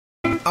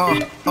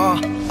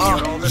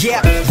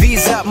Yeah,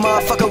 V's up,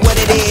 motherfucker, what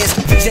it is.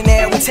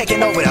 Visionaire, we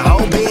taking over the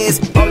whole biz.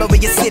 All over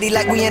your city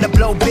like we in a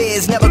blow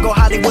biz. Never go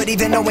Hollywood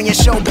even knowing your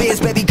show biz.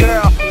 Baby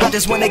girl, I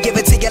just wanna give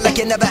it to you like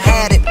you never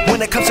had it.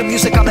 When it comes to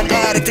music, I'm an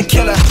addict, a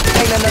killer.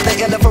 Ain't another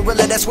illa for real,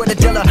 that's where the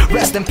dealer.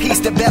 Rest in peace,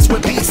 the best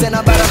with beats. And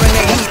I'm about to bring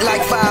the heat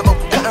like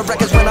 5-0. Cutting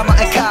records when I'm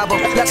out in Cabo.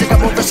 Y'all check out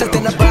more verses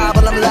than the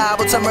Bible. I'm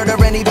liable to murder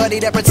anybody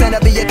that pretend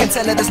to be a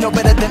contender. There's no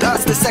better than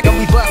us. The second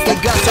we bust, they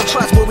got so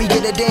trust where we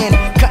get it in.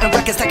 Cutting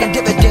records like a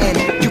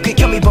dividend. You can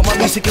kill me, but my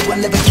music it will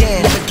live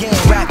again.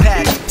 Rap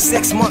Pack,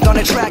 6 months on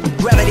the track.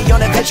 Gravity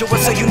on a visual,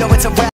 so you know it's a rap.